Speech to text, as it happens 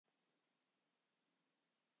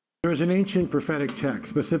There is an ancient prophetic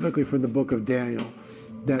text, specifically from the book of Daniel,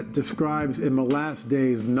 that describes in the last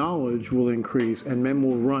days knowledge will increase and men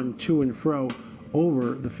will run to and fro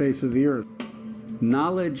over the face of the earth.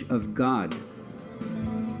 Knowledge of God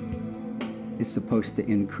is supposed to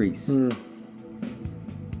increase to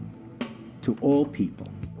all people.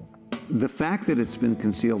 The fact that it's been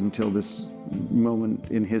concealed until this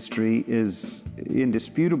moment in history is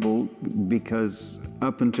indisputable, because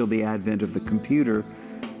up until the advent of the computer,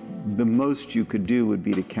 the most you could do would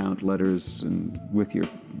be to count letters and with your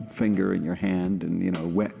finger in your hand and, you know,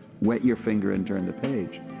 wet your finger and turn the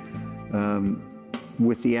page.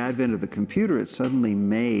 With the advent of the computer, it suddenly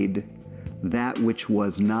made that which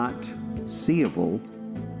was not seeable,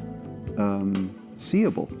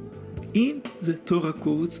 seeable. In the Torah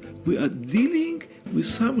codes, we are dealing with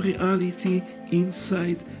some reality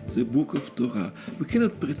inside the book of Torah. We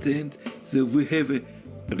cannot pretend that we have a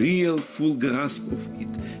real full grasp of it.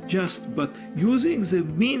 But using the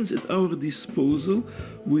means at our disposal,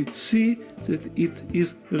 we see that it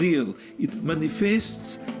is real. It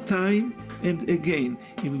manifests time and again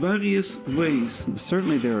in various ways.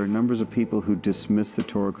 Certainly there are numbers of people who dismiss the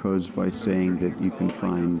Torah codes by saying that you can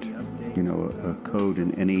find, you know, a code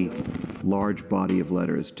in any large body of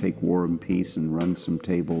letters. Take War and Peace and run some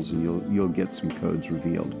tables and you'll get some codes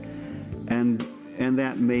revealed. And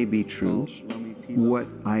that may be true. What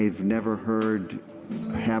I've never heard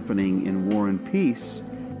happening in War and Peace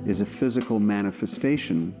is a physical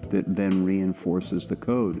manifestation that then reinforces the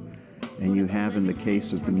code. And you have, in the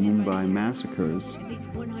case of the Mumbai massacres,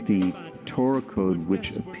 the Torah code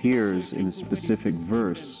which appears in a specific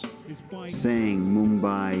verse saying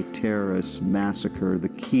Mumbai, terrorists, massacre, the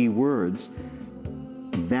key words.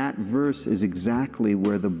 That verse is exactly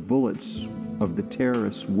where the bullets of the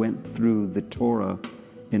terrorists went through the Torah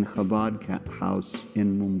in Chabad house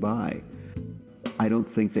in Mumbai. I don't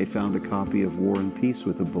think they found a copy of War and Peace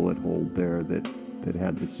with a bullet hole there that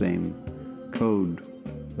had the same code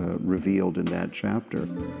revealed in that chapter.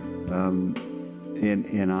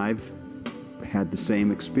 And I've had the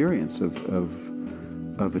same experience of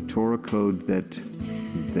a Torah code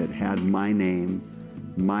that had my name,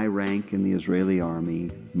 my rank in the Israeli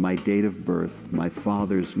army, my date of birth, my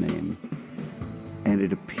father's name, and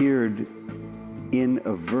it appeared in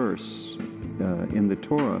a verse in the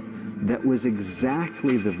Torah that was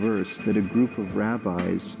exactly the verse that a group of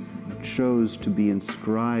rabbis chose to be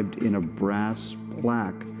inscribed in a brass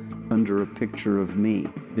plaque under a picture of me.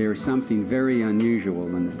 There's something very unusual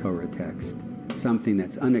in the Torah text, something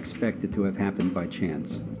that's unexpected to have happened by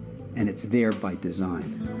chance, and it's there by design.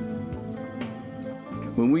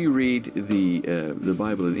 When we read the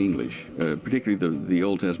Bible in English, particularly the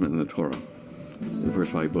Old Testament and the Torah, the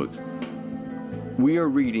first 5 books, we are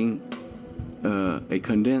reading a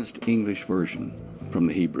condensed English version from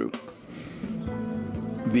the Hebrew.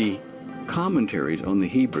 The commentaries on the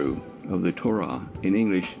Hebrew of the Torah in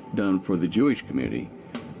English done for the Jewish community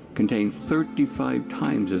contain 35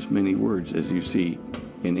 times as many words as you see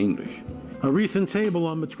in English. A recent table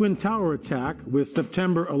on the Twin Tower attack with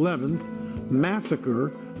September 11th,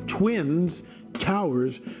 massacre, twins,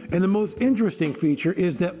 towers, and the most interesting feature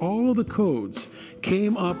is that all the codes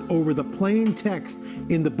came up over the plain text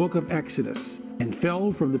in the book of Exodus and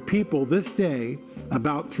fell from the people this day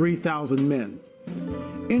about 3,000 men.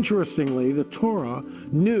 Interestingly, the Torah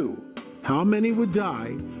knew how many would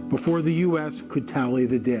die before the U.S. could tally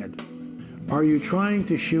the dead. Are you trying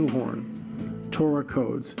to shoehorn Torah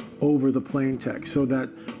codes over the plain text so that,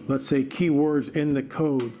 let's say, keywords in the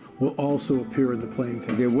code will also appear in the plain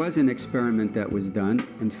text? There was an experiment that was done.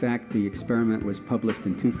 In fact, the experiment was published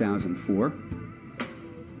in 2004.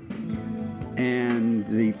 And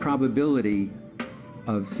the probability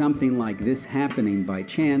of something like this happening by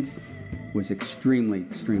chance was extremely,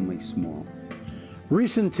 extremely small.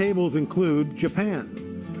 Recent tables include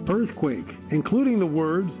Japan, earthquake, including the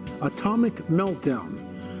words atomic meltdown.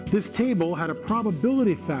 This table had a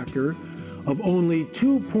probability factor of only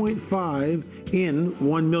 2.5 in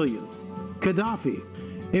 1 million. Gaddafi,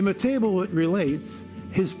 in a table it relates,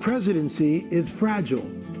 his presidency is fragile,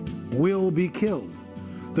 will be killed.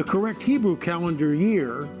 The correct Hebrew calendar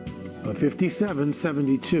year of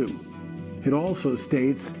 5772. It also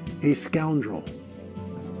states a scoundrel.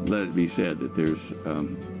 Let it be said that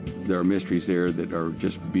there are mysteries there that are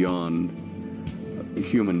just beyond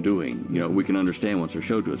human doing. You know, we can understand once they're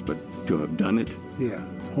showed to us, but to have done it, yeah,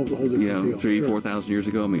 whole different deal. 3,000, 4,000 years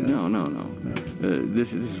ago. I mean, no.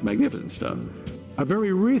 This is magnificent stuff. A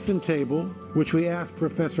very recent table, which we asked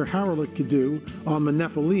Professor Harrlich to do on the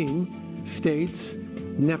Nephilim, states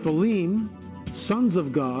Nephilim, sons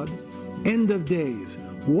of God, end of days.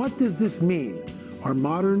 What does this mean? Are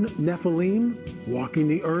modern Nephilim walking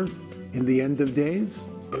the earth in the end of days?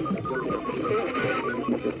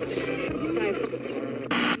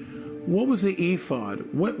 What was the ephod?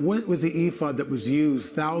 What was the ephod that was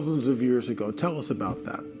used thousands of years ago? Tell us about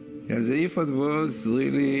that. Yeah, the ephod was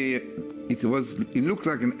really, it looked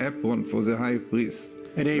like an apron for the high priest.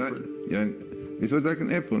 An apron. Yeah, it was like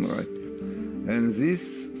an apron, right? And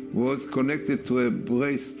this was connected to a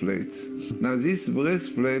breastplate. Now this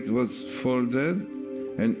breastplate was folded,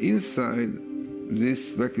 and inside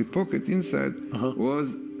this, like a pocket inside,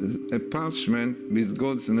 was a parchment with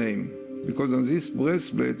God's name. Because on this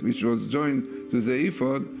breastplate, which was joined to the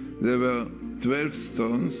ephod, there were 12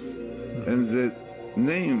 stones, and the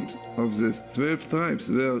names of the 12 tribes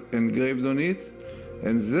were engraved on it.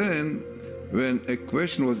 And then, when a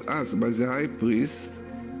question was asked by the high priest,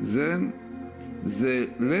 then the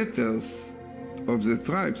letters of the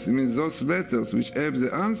tribes, I mean those letters which have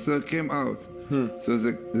the answer, came out. So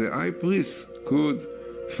the high priest could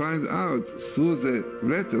find out through the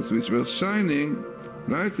letters which were shining,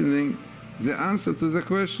 lightening, the answer to the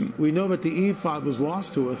question. We know that the ephod was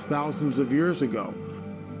lost to us thousands of years ago.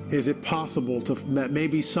 Is it possible that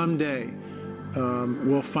maybe someday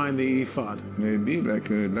we'll find the ephod? Maybe, like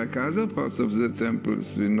other parts of the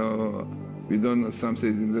temples, we don't know something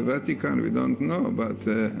in the Vatican, we don't know, but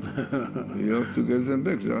we have to get them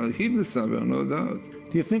back. They are hidden somewhere, no doubt.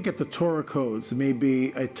 Do you think that the Torah codes may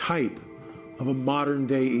be a type of a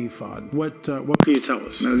modern-day ephod? What can you tell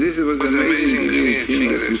us? Now, this was an amazing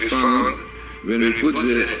thing that we found when we put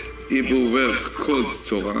the Hebrew word code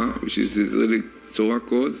Torah, which is the Israeli Torah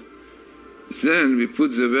code. Then we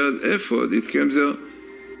put the word ephod. It came there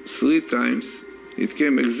 3 times. It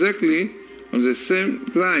came exactly on the same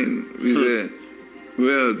line with the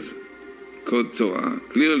word code Torah,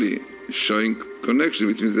 clearly showing connection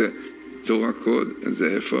between the Torah code and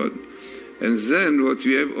the ephod. And then what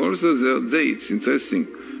we have also there, dates, interesting,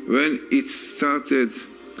 when it started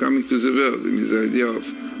coming to the world, I mean the idea of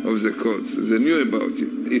the codes. They knew about it.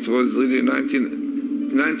 It was really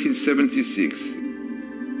 1976.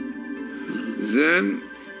 Then,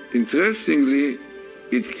 interestingly,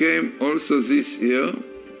 it came also this year,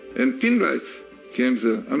 and Pinlight came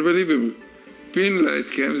there. Unbelievable.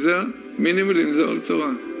 Pinlight came there, minimal in the whole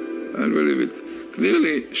Torah. Unbelievable.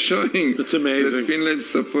 Clearly showing that's amazing. That Pinlight is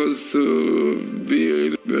supposed to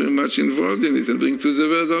be very much involved in it and bring to the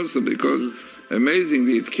world also, because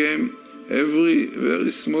amazingly it came every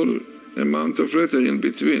very small amount of letter in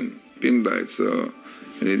between Pinlight. So,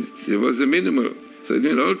 and it was a minimal. So it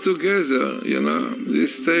means altogether,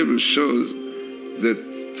 this table shows that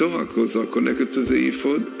Torah codes are connected to the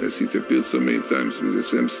ephod, as it appears so many times with the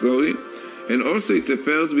same story. And also it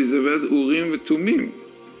appeared with the word Urim Tumim,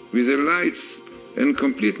 with the lights and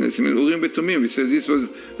completeness. I mean, Urim Tumim, we say this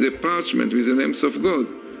was the parchment with the names of God,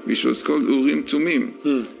 which was called Urim Tumim.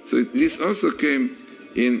 So this also came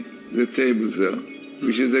in the tables there,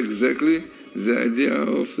 which is exactly the idea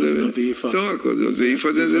of the Torah code, of the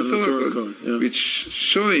ephod and the Torah code, which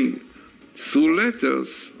showing through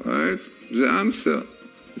letters, right, the answer,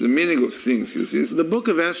 the meaning of things, you see. The book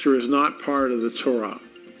of Esther is not part of the Torah,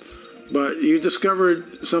 but you discovered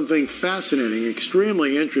something fascinating,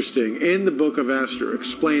 extremely interesting in the book of Esther.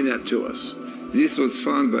 Explain that to us. This was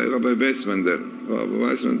found by Rabbi Weissmandel. Rabbi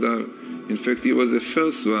Weissmandel, in fact, he was the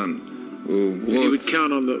first one who wrote. He would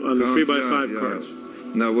count on the 3x5 cards.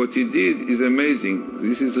 Now, what he did is amazing.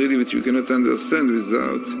 This is really what you cannot understand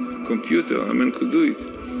without computer. A man could do it.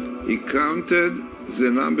 He counted the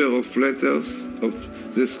number of letters of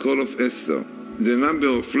the scroll of Esther. The number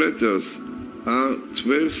of letters are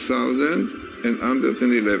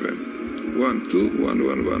 12,111. 1, 2, 1,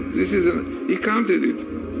 1, 1. This is he counted it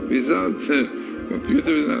without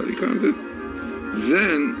computer. He counted.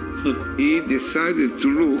 Then he decided to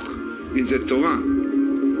look in the Torah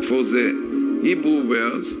for the Hebrew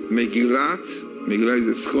words, Megillat. Megillah is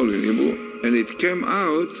a scroll in Hebrew, and it came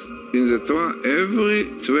out in the Torah every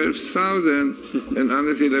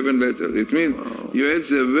 12,111 letters. It means you had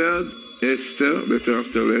the word Esther, letter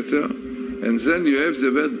after letter, and then you have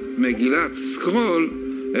the word Megillat, scroll,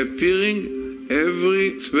 appearing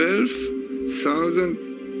every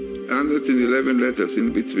 12,111 letters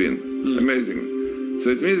in between. Amazing.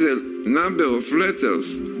 So it means the number of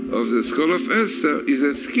letters of the scroll of Esther is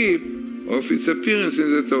a skip of its appearance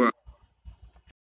in the Torah.